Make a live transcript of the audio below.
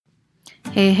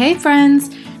Hey friends!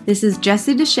 This is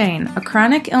Jessie Deshane, a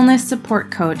chronic illness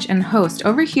support coach and host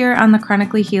over here on the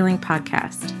Chronically Healing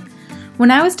podcast.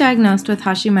 When I was diagnosed with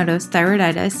Hashimoto's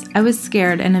thyroiditis, I was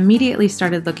scared and immediately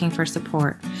started looking for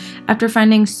support. After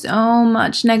finding so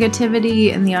much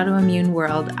negativity in the autoimmune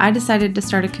world, I decided to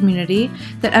start a community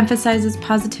that emphasizes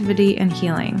positivity and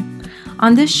healing.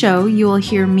 On this show, you will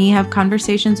hear me have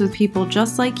conversations with people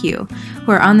just like you,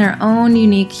 who are on their own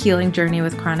unique healing journey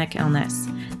with chronic illness.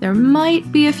 There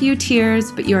might be a few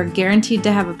tears, but you are guaranteed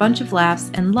to have a bunch of laughs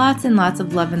and lots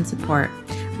of love and support.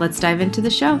 Let's dive into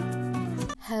the show.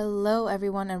 Hello,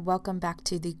 everyone, and welcome back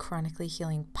to the Chronically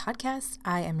Healing podcast.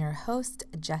 I am your host,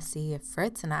 Jessie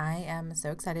Fritz, and I am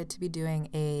so excited to be doing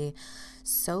a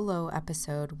solo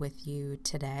episode with you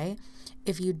today.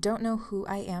 If you don't know who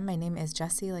I am, my name is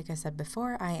Jessie. Like I said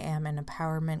before, I am an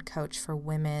empowerment coach for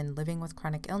women living with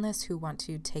chronic illness who want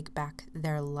to take back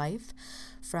their life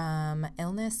from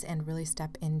illness and really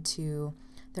step into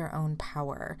their own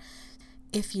power.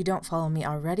 If you don't follow me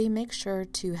already, make sure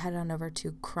to head on over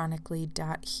to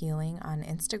chronically.healing on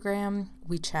Instagram.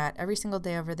 We chat every single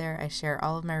day over there. I share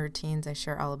all of my routines. I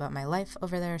share all about my life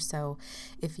over there. So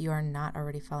if you are not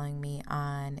already following me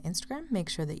on Instagram, make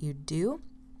sure that you do.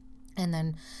 And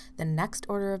then the next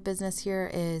order of business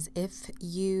here is, if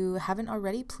you haven't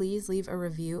already, please leave a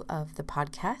review of the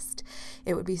podcast.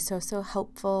 It would be so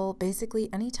helpful. Basically,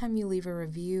 anytime you leave a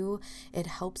review, it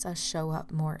helps us show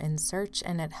up more in search,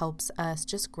 and it helps us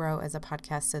just grow as a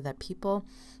podcast so that people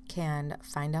can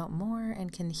find out more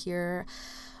and can hear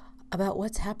about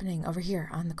what's happening over here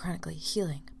on the Chronically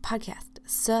Healing podcast.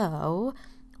 So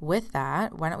with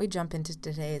that, why don't we jump into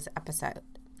today's episode?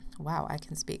 Wow, I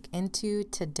can speak. Into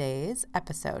today's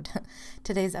episode.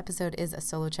 Today's episode is a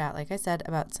solo chat, like I said,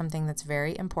 about something that's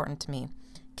very important to me.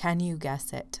 Can you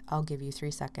guess it? I'll give you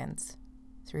 3 seconds.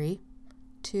 3,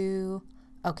 2,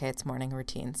 okay, it's morning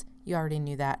routines. You already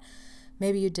knew that.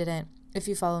 Maybe you didn't. If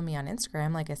you follow me on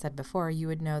Instagram, like I said before, you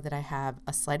would know that I have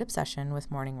a slight obsession with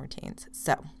morning routines.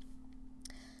 So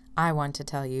I want to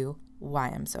tell you why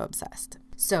I'm so obsessed.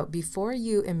 So before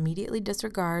you immediately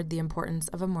disregard the importance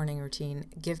of a morning routine,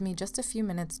 give me just a few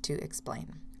minutes to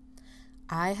explain.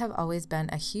 I have always been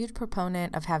a huge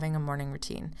proponent of having a morning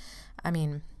routine. I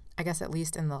guess at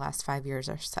least in the last 5 years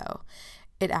or so.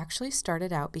 It actually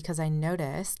started out because I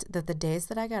noticed that the days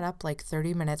that I got up like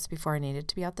 30 minutes before I needed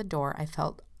to be out the door, I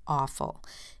felt awful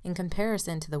in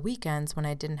comparison to the weekends when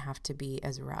I didn't have to be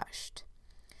as rushed.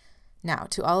 Now,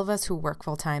 to all of us who work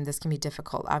full time, this can be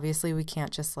difficult. Obviously, we can't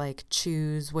just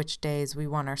choose which days we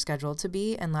want our schedule to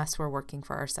be unless we're working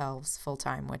for ourselves full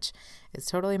time, which is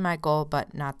totally my goal,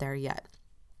 but not there yet.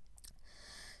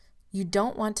 You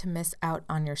don't want to miss out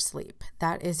on your sleep.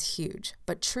 That is huge.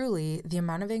 But truly, the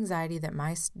amount of anxiety that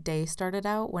my day started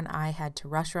out when I had to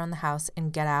rush around the house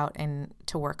and get out and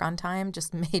to work on time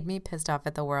just made me pissed off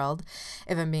at the world.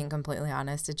 If I'm being completely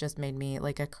honest, it just made me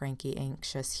like a cranky,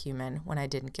 anxious human when I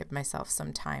didn't give myself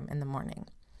some time in the morning.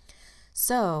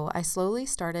 So I slowly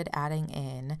started adding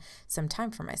in some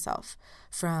time for myself,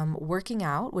 from working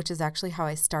out, which is actually how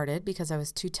I started because I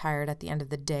was too tired at the end of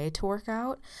the day to work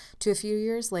out, to a few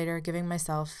years later giving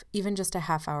myself even just a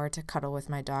half hour to cuddle with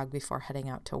my dog before heading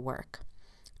out to work.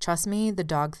 Trust me, the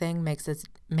dog thing makes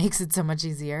it so much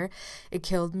easier. It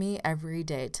killed me every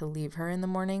day to leave her in the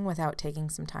morning without taking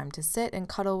some time to sit and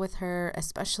cuddle with her,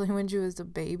 especially when she was a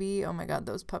baby. Oh my God,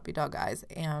 those puppy dog eyes.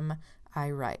 Am I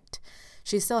right?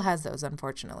 She still has those,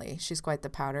 unfortunately. She's quite the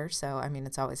powder, so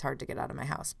it's always hard to get out of my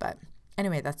house. But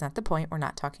anyway, that's not the point. We're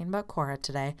not talking about Cora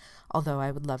today, although I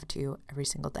would love to every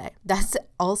single day. That's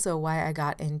also why I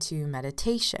got into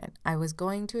meditation. I was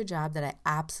going to a job that I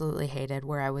absolutely hated,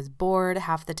 where I was bored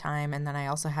half the time, and then I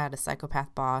also had a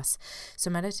psychopath boss.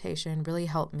 So meditation really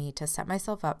helped me to set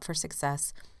myself up for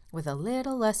success with a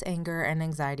little less anger and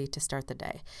anxiety to start the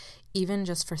day, even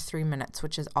just for 3 minutes,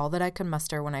 which is all that I could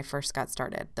muster when I first got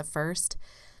started. The first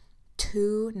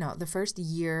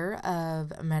year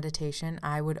of meditation,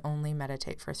 I would only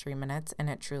meditate for 3 minutes, and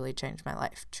it truly changed my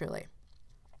life, truly.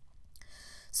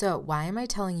 So why am I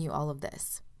telling you all of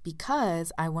this?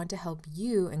 Because I want to help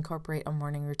you incorporate a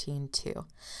morning routine too.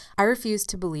 I refuse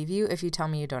to believe you if you tell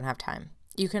me you don't have time.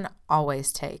 You can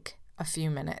always take a few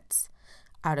minutes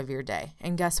out of your day.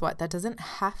 And guess what? That doesn't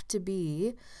have to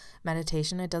be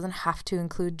meditation. It doesn't have to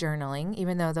include journaling,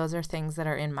 even though those are things that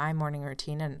are in my morning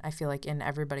routine, and I feel like in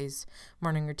everybody's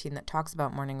morning routine that talks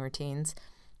about morning routines.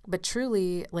 But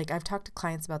truly, I've talked to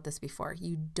clients about this before,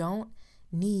 you don't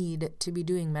need to be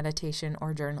doing meditation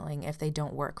or journaling if they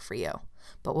don't work for you.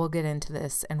 But we'll get into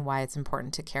this and why it's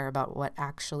important to care about what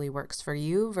actually works for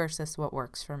you versus what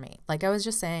works for me. Like I was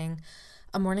just saying,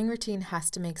 a morning routine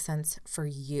has to make sense for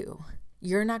you.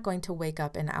 You're not going to wake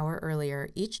up an hour earlier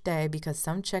each day because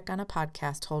some chick on a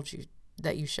podcast told you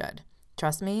that you should.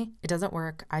 Trust me, it doesn't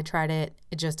work. I tried it.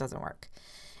 It just doesn't work.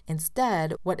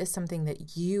 Instead, what is something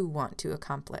that you want to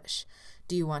accomplish?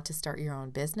 Do you want to start your own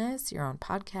business, your own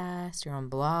podcast, your own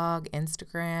blog,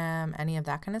 Instagram, any of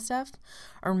that kind of stuff?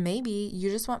 Or maybe you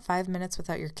just want 5 minutes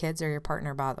without your kids or your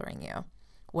partner bothering you.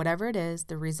 Whatever it is,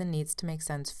 the reason needs to make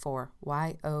sense for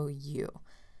you.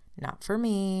 Not for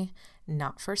me,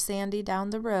 not for Sandy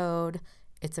down the road.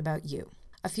 It's about you.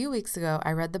 A few weeks ago,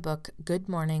 I read the book Good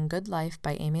Morning, Good Life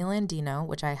by Amy Landino,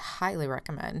 which I highly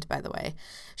recommend, by the way.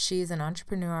 She's an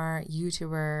entrepreneur,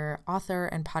 YouTuber, author,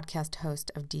 and podcast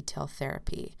host of Detail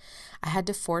Therapy. I had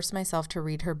to force myself to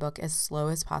read her book as slow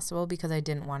as possible because I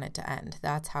didn't want it to end.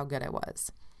 That's how good it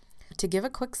was. To give a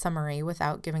quick summary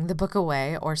without giving the book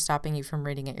away or stopping you from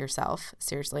reading it yourself,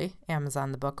 seriously,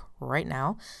 Amazon the book right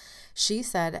now, she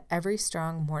said every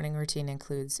strong morning routine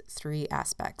includes 3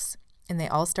 aspects. And they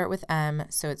all start with M,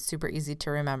 so it's super easy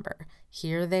to remember.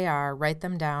 Here they are. Write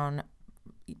them down.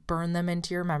 Burn them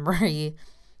into your memory.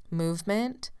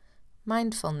 Movement,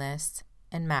 mindfulness,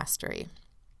 and mastery.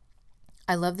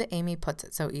 I love that Amy puts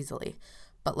it so easily,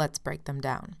 but let's break them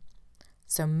down.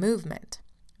 So movement.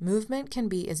 Movement can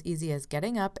be as easy as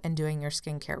getting up and doing your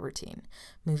skincare routine,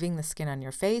 moving the skin on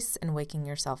your face and waking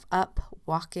yourself up,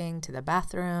 walking to the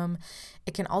bathroom.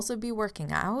 It can also be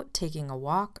working out, taking a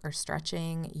walk or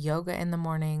stretching, yoga in the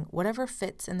morning, whatever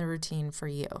fits in the routine for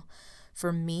you.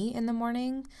 For me in the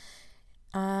morning,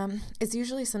 it's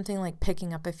usually something like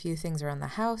picking up a few things around the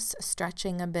house,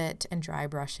 stretching a bit, and dry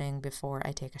brushing before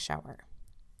I take a shower.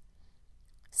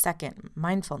 Second,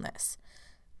 mindfulness.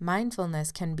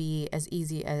 Mindfulness can be as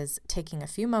easy as taking a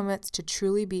few moments to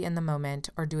truly be in the moment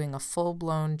or doing a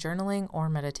full-blown journaling or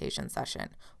meditation session,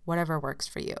 whatever works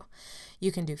for you.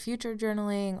 You can do future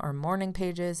journaling or morning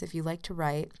pages if you like to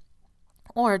write,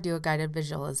 or do a guided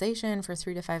visualization for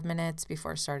 3 to 5 minutes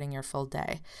before starting your full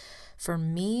day. For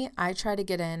me, I try to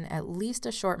get in at least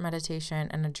a short meditation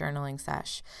and a journaling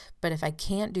sesh, but if I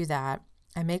can't do that,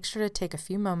 I make sure to take a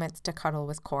few moments to cuddle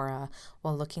with Cora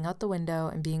while looking out the window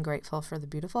and being grateful for the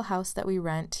beautiful house that we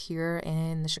rent here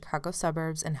in the Chicago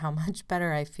suburbs and how much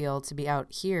better I feel to be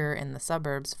out here in the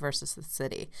suburbs versus the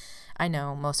city. I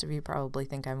know most of you probably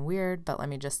think I'm weird, but let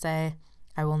me just say,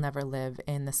 I will never live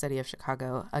in the city of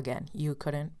Chicago again. You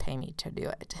couldn't pay me to do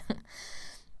it.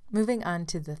 Moving on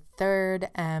to the third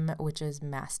M, which is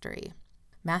mastery.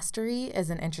 Mastery is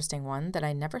an interesting one that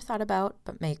I never thought about,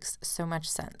 but makes so much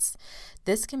sense.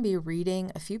 This can be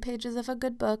reading a few pages of a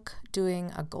good book,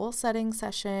 doing a goal-setting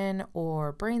session,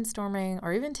 or brainstorming,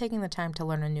 or even taking the time to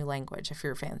learn a new language if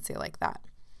you're fancy like that.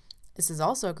 This is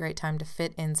also a great time to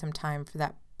fit in some time for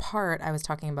that part I was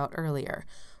talking about earlier.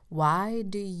 Why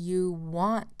do you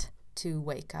want to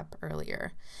wake up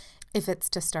earlier? If it's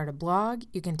to start a blog,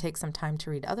 you can take some time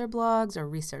to read other blogs or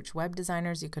research web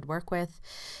designers you could work with.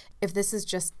 If this is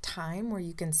just time where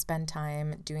you can spend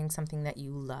time doing something that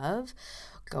you love,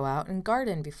 go out and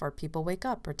garden before people wake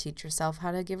up or teach yourself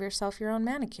how to give yourself your own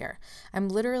manicure. I'm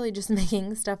literally just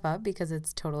making stuff up because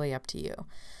it's totally up to you.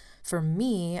 For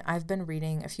me, I've been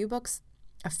reading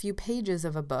a few pages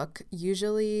of a book,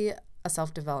 usually a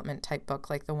self-development type book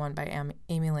like the one by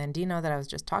Amy Landino that I was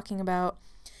just talking about.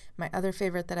 My other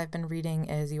favorite that I've been reading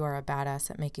is You Are a Badass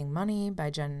at Making Money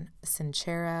by Jen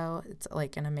Sincero. It's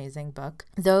like an amazing book.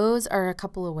 Those are a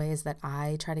couple of ways that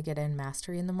I try to get in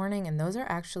mastery in the morning, and those are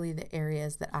actually the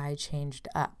areas that I changed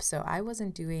up. So I was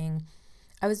doing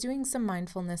some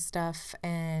mindfulness stuff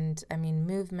and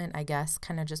movement, I guess,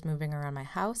 kind of just moving around my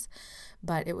house,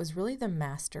 but it was really the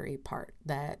mastery part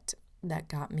that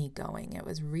got me going. It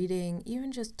was reading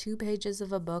even just 2 pages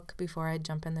of a book before I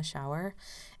jump in the shower,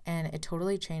 and it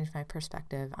totally changed my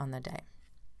perspective on the day.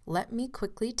 Let me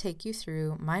quickly take you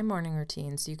through my morning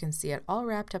routine so you can see it all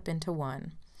wrapped up into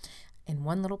one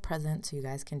little present, so you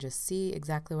guys can just see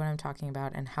exactly what I'm talking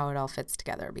about and how it all fits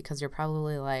together, because you're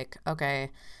probably like,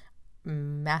 okay,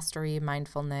 mastery,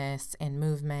 mindfulness, and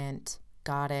movement,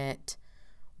 got it.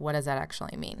 What does that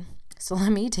actually mean? So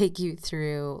let me take you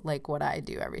through what I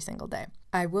do every single day.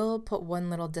 I will put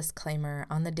one little disclaimer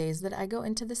on the days that I go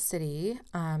into the city,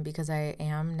 because I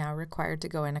am now required to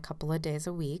go in a couple of days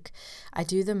a week. I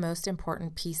do the most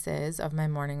important pieces of my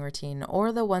morning routine,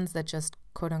 or the ones that just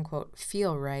quote unquote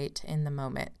feel right in the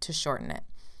moment, to shorten it.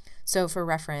 So for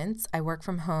reference, I work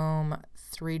from home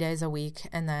 3 days a week,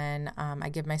 and then I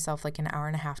give myself an hour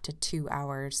and a half to 2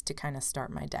 hours to kind of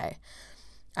start my day.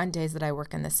 On days that I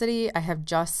work in the city, I have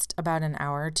just about an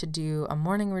hour to do a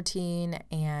morning routine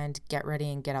and get ready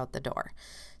and get out the door.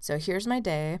 So here's my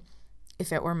day.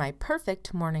 If it were my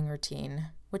perfect morning routine,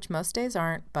 which most days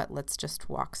aren't, but let's just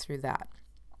walk through that.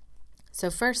 So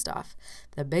first off,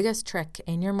 the biggest trick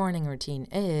in your morning routine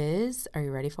is, are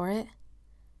you ready for it?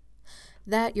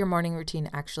 That your morning routine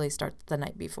actually starts the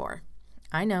night before.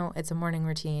 I know it's a morning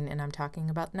routine and I'm talking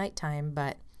about nighttime,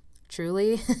 but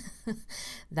truly,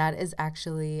 that is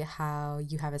actually how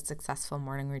you have a successful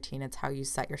morning routine. It's how you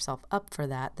set yourself up for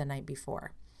that the night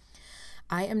before.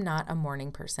 I am not a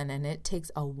morning person and it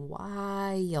takes a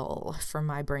while for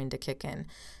my brain to kick in.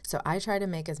 So I try to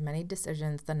make as many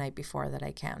decisions the night before that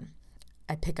I can.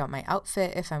 I pick out my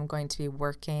outfit if I'm going to be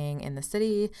working in the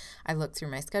city. I look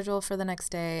through my schedule for the next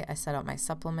day. I set out my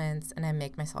supplements and I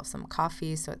make myself some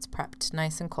coffee so it's prepped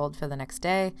nice and cold for the next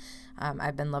day.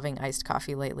 I've been loving iced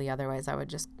coffee lately. Otherwise, I would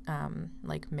just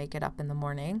make it up in the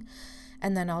morning.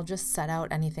 And then I'll just set out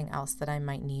anything else that I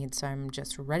might need. So I'm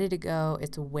just ready to go.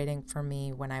 It's waiting for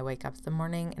me when I wake up in the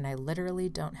morning and I literally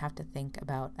don't have to think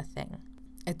about a thing.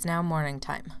 It's now morning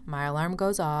time. My alarm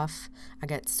goes off. I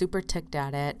get super ticked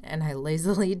at it and I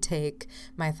lazily take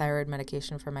my thyroid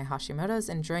medication for my Hashimoto's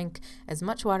and drink as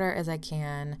much water as I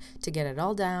can to get it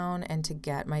all down and to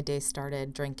get my day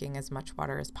started drinking as much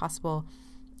water as possible.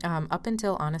 Up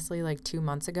until honestly 2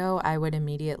 months ago, I would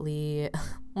immediately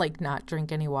not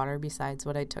drink any water besides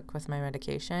what I took with my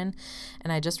medication.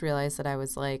 And I just realized that I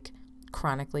was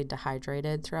chronically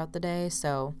dehydrated throughout the day.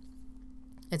 So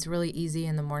it's really easy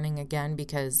in the morning again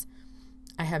because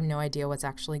I have no idea what's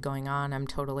actually going on. I'm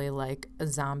totally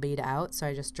zombied out. So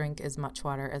I just drink as much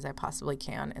water as I possibly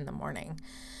can in the morning.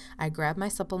 I grab my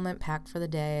supplement pack for the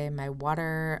day, my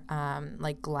water,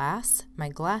 glass, my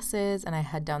glasses, and I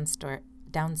head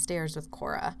downstairs with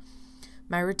Cora.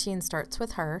 My routine starts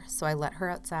with her, so I let her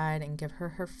outside and give her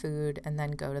her food and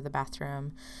then go to the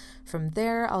bathroom. From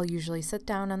there, I'll usually sit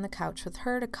down on the couch with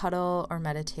her to cuddle or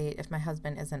meditate if my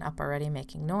husband isn't up already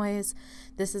making noise.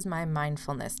 This is my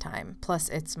mindfulness time. Plus,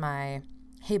 it's my,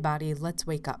 hey body, let's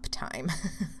wake up time.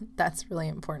 That's really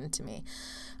important to me.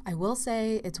 I will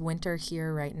say it's winter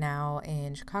here right now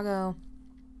in Chicago.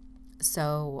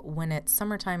 So when it's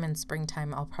summertime and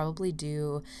springtime, I'll probably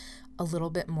do a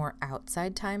little bit more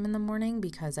outside time in the morning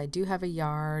because I do have a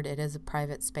yard. It is a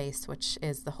private space, which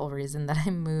is the whole reason that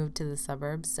I moved to the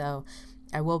suburbs. So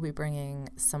I will be bringing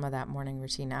some of that morning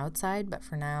routine outside, but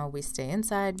for now we stay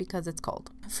inside because it's cold.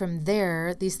 From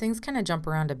there, these things kind of jump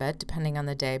around a bit depending on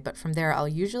the day, but from there I'll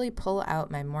usually pull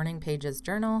out my morning pages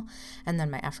journal and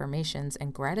then my affirmations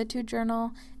and gratitude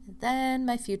journal, then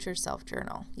my future self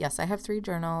journal. Yes, I have 3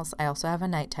 journals. I also have a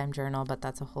nighttime journal, but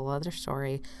that's a whole other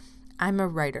story. I'm a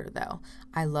writer though.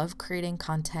 I love creating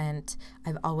content.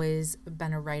 I've always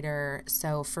been a writer.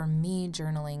 So for me,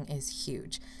 journaling is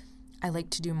huge. I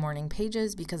like to do morning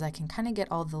pages because I can kind of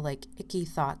get all the icky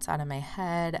thoughts out of my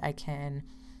head. I can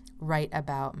write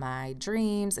about my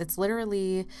dreams. It's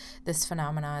literally this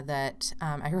phenomena that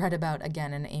I read about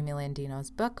again in Amy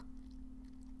Landino's book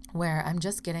where I'm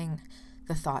just getting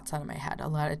the thoughts out of my head. A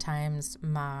lot of times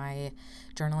my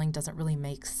journaling doesn't really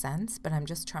make sense, but I'm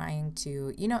just trying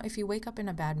to, if you wake up in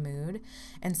a bad mood,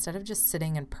 instead of just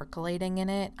sitting and percolating in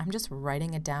it, I'm just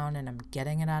writing it down and I'm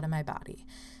getting it out of my body.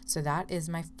 So that is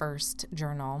my first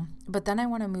journal. But then I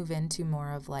want to move into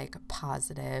more of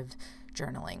positive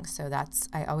journaling. So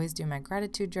I always do my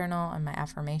gratitude journal and my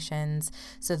affirmations.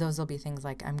 So those will be things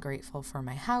like I'm grateful for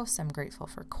my house. I'm grateful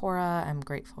for Cora. I'm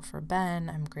grateful for Ben.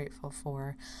 I'm grateful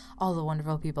for all the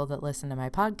wonderful people that listen to my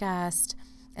podcast.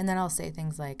 And then I'll say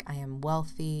things like I am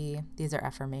wealthy. These are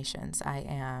affirmations. I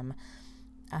am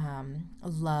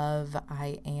love.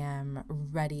 I am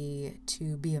ready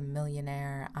to be a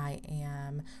millionaire. I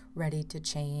am ready to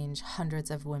change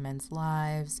hundreds of women's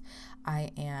lives.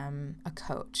 I am a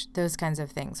coach. Those kinds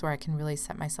of things where I can really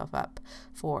set myself up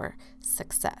for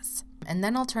success. And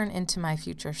then I'll turn into my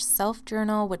future self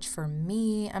journal, which for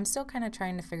me, I'm still kind of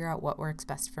trying to figure out what works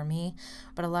best for me.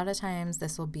 But a lot of times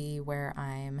this will be where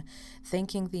I'm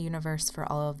thanking the universe for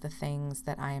all of the things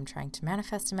that I am trying to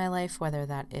manifest in my life, whether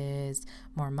that is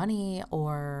more money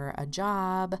or a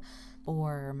job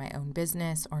or my own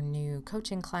business or new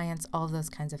coaching clients, all of those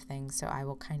kinds of things. So I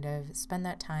will kind of spend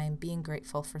that time being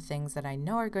grateful for things that I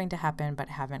know are going to happen but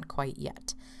haven't quite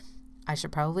yet. I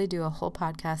should probably do a whole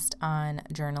podcast on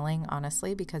journaling,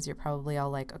 honestly, because you're probably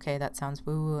all like, okay, that sounds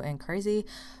woo-woo and crazy,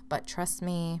 but trust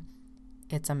me,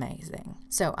 it's amazing.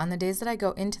 So on the days that I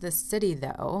go into the city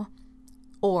though,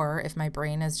 or if my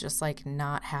brain is just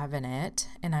not having it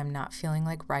and I'm not feeling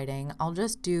like writing, I'll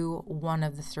just do one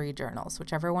of the 3 journals,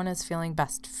 whichever one is feeling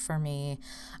best for me.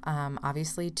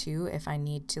 Obviously too, if I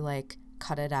need to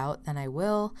cut it out, then I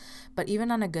will. But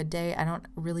even on a good day, I don't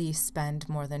really spend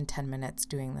more than 10 minutes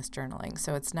doing this journaling.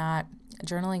 So it's not,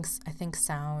 journaling I think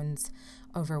sounds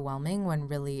overwhelming when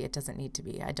really it doesn't need to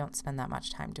be. I don't spend that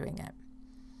much time doing it.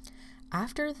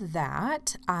 After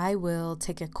that, I will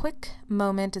take a quick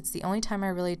moment. It's the only time I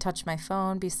really touch my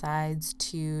phone besides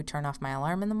to turn off my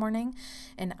alarm in the morning.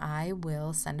 And I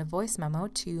will send a voice memo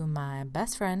to my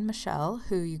best friend, Michelle,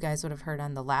 who you guys would have heard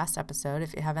on the last episode.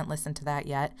 If you haven't listened to that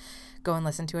yet, go and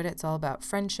listen to it. It's all about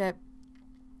friendship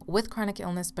with chronic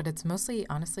illness, but it's mostly,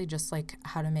 honestly, just like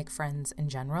how to make friends in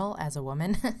general as a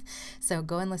woman. So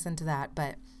go and listen to that.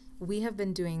 But we have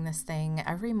been doing this thing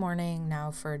every morning now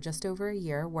for just over a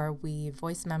year where we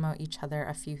voice memo each other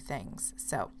a few things.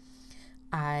 So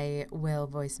I will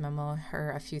voice memo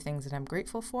her a few things that I'm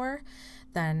grateful for.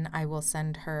 Then I will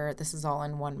send her, this is all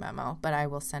in one memo, but I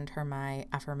will send her my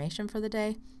affirmation for the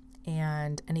day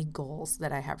and any goals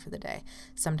that I have for the day.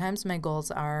 Sometimes my goals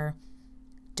are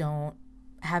don't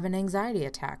have an anxiety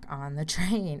attack on the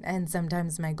train. And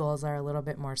sometimes my goals are a little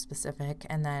bit more specific.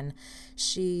 And then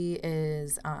she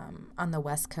is on the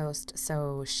West Coast,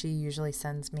 so she usually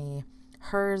sends me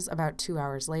hers about 2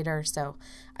 hours later. So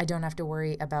I don't have to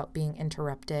worry about being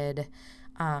interrupted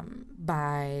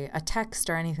by a text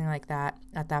or anything like that.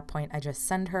 At that point, I just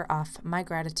send her off my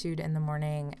gratitude in the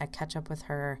morning. I catch up with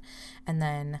her, and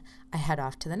then I head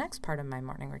off to the next part of my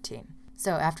morning routine.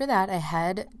 So after that, I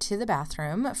head to the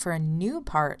bathroom for a new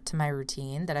part to my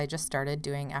routine that I just started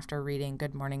doing after reading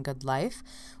Good Morning, Good Life,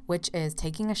 which is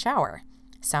taking a shower.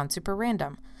 Sounds super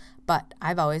random, but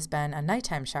I've always been a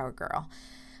nighttime shower girl.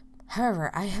 However,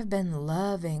 I have been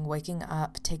loving waking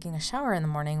up, taking a shower in the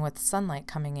morning with sunlight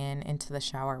coming in into the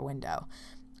shower window.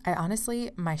 I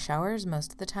honestly, my showers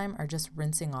most of the time are just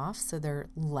rinsing off, so they're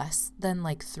less than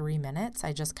like 3 minutes.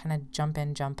 I just kind of jump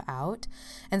in, jump out,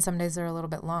 and some days they're a little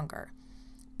bit longer.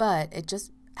 But it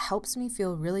just helps me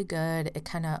feel really good. It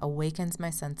kind of awakens my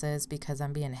senses because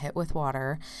I'm being hit with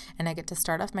water, and I get to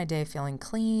start off my day feeling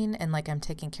clean and like I'm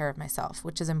taking care of myself,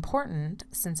 which is important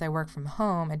since I work from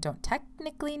home and don't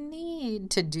technically need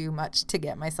to do much to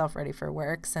get myself ready for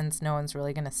work since no one's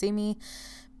really going to see me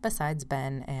besides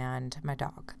Ben and my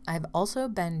dog. I've also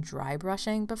been dry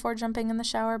brushing before jumping in the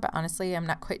shower, but honestly, I'm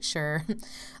not quite sure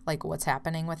like what's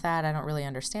happening with that. I don't really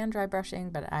understand dry brushing,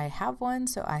 but I have one,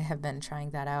 so I have been trying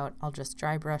that out. I'll just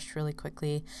dry brush really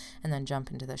quickly and then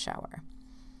jump into the shower.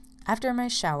 After my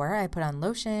shower, I put on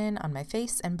lotion on my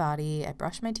face and body. I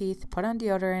brush my teeth, put on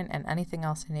deodorant, and anything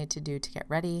else I need to do to get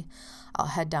ready. I'll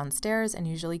head downstairs and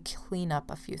usually clean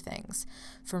up a few things.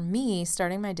 For me,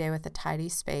 starting my day with a tidy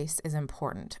space is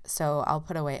important. So I'll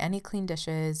put away any clean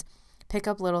dishes, pick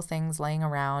up little things laying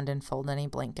around, and fold any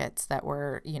blankets that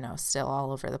were, still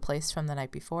all over the place from the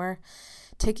night before.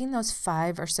 Taking those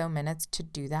 5 or so minutes to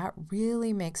do that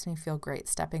really makes me feel great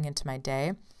stepping into my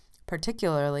day,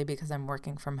 particularly because I'm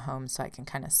working from home, so I can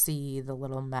kind of see the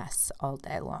little mess all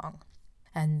day long.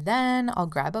 And then I'll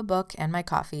grab a book and my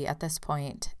coffee at this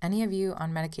point. Any of you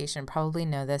on medication probably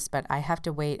know this, but I have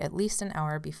to wait at least an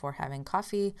hour before having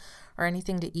coffee or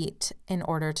anything to eat in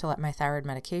order to let my thyroid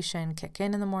medication kick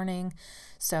in the morning.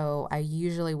 So I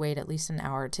usually wait at least an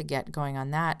hour to get going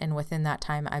on that. And within that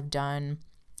time, I've done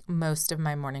most of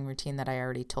my morning routine that I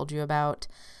already told you about.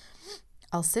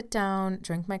 I'll sit down,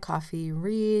 drink my coffee,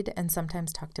 read, and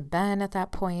sometimes talk to Ben at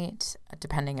that point,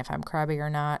 depending if I'm crabby or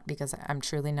not, because I'm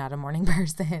truly not a morning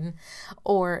person.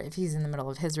 Or if he's in the middle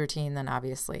of his routine, then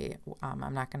obviously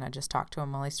I'm not going to just talk to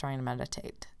him while he's trying to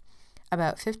meditate.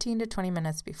 About 15 to 20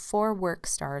 minutes before work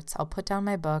starts, I'll put down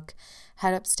my book,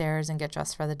 head upstairs, and get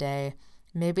dressed for the day.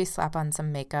 Maybe slap on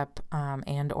some makeup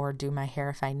and or do my hair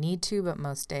if I need to, but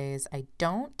most days I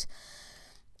don't.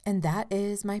 And that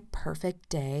is my perfect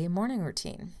day morning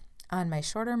routine. On my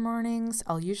shorter mornings,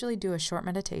 I'll usually do a short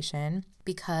meditation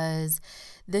because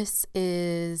this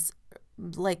is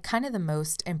like kind of the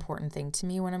most important thing to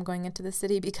me when I'm going into the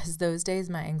city, because those days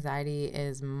my anxiety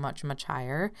is much, much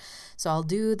higher. So I'll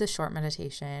do the short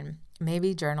meditation,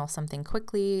 maybe journal something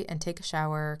quickly and take a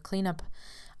shower, clean up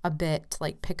a bit,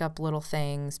 like pick up little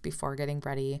things before getting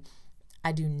ready.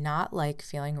 I do not like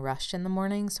feeling rushed in the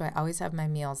morning, so I always have my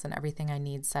meals and everything I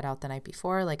need set out the night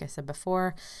before. Like I said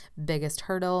before, biggest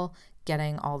hurdle,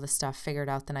 getting all the stuff figured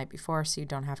out the night before so you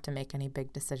don't have to make any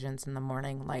big decisions in the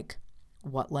morning, like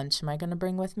what lunch am I going to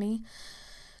bring with me?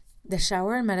 The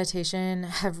shower and meditation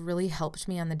have really helped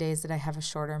me on the days that I have a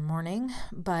shorter morning,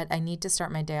 but I need to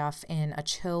start my day off in a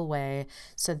chill way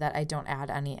so that I don't add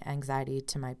any anxiety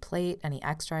to my plate, any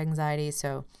extra anxiety.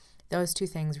 So Those two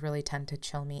things really tend to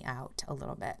chill me out a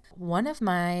little bit. One of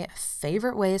my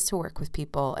favorite ways to work with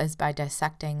people is by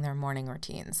dissecting their morning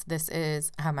routines. This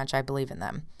is how much I believe in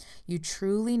them. You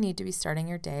truly need to be starting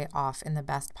your day off in the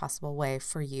best possible way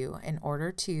for you in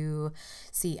order to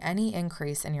see any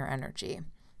increase in your energy.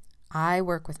 I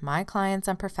work with my clients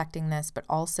on perfecting this, but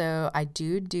also I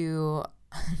do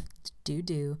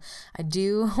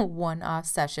one-off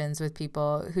sessions with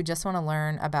people who just want to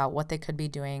learn about what they could be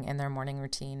doing in their morning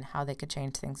routine, how they could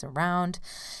change things around.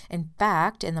 In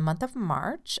fact, in the month of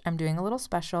March, I'm doing a little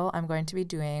special. I'm going to be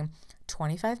doing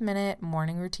 25-minute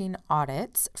morning routine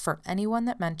audits for anyone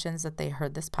that mentions that they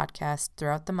heard this podcast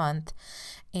throughout the month,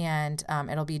 and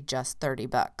it'll be just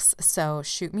 $30. So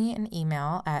shoot me an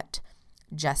email at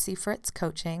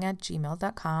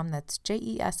jessiefritzcoaching@gmail.com. That's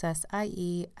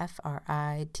JESSIEFRITZ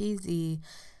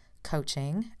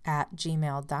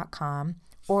coaching@gmail.com.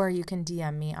 Or you can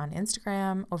DM me on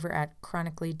Instagram over at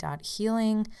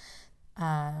chronically.healing.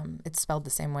 It's spelled the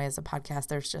same way as the podcast.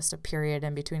 There's just a period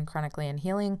in between chronically and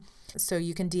healing. So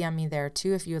you can DM me there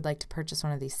too if you would like to purchase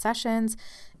one of these sessions.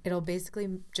 It'll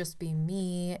basically just be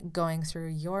me going through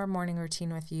your morning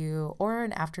routine with you, or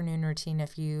an afternoon routine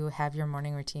if you have your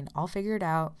morning routine all figured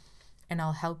out. And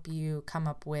I'll help you come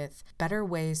up with better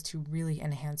ways to really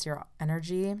enhance your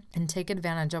energy and take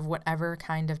advantage of whatever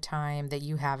kind of time that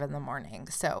you have in the morning.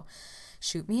 So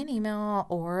shoot me an email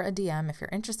or a DM if you're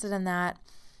interested in that.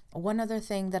 One other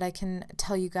thing that I can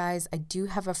tell you guys, I do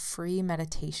have a free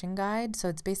meditation guide. So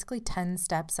it's basically 10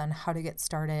 steps on how to get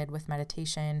started with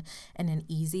meditation in an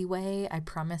easy way. I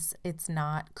promise it's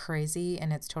not crazy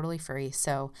and it's totally free.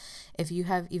 So if you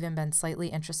have even been slightly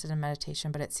interested in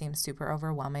meditation, but it seems super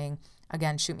overwhelming,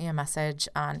 again, shoot me a message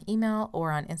on email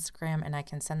or on Instagram and I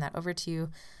can send that over to you.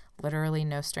 Literally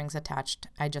no strings attached.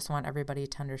 I just want everybody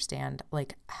to understand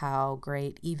how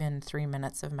great even 3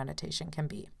 minutes of meditation can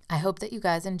be. I hope that you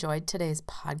guys enjoyed today's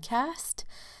podcast.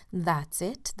 That's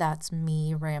it. That's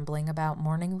me rambling about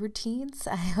morning routines.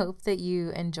 I hope that you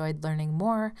enjoyed learning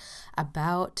more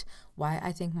about why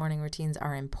I think morning routines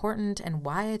are important and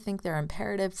why I think they're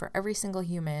imperative for every single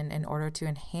human in order to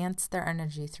enhance their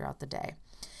energy throughout the day.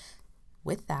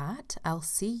 With that, I'll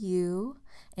see you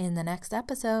in the next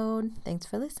episode. Thanks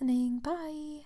for listening. Bye.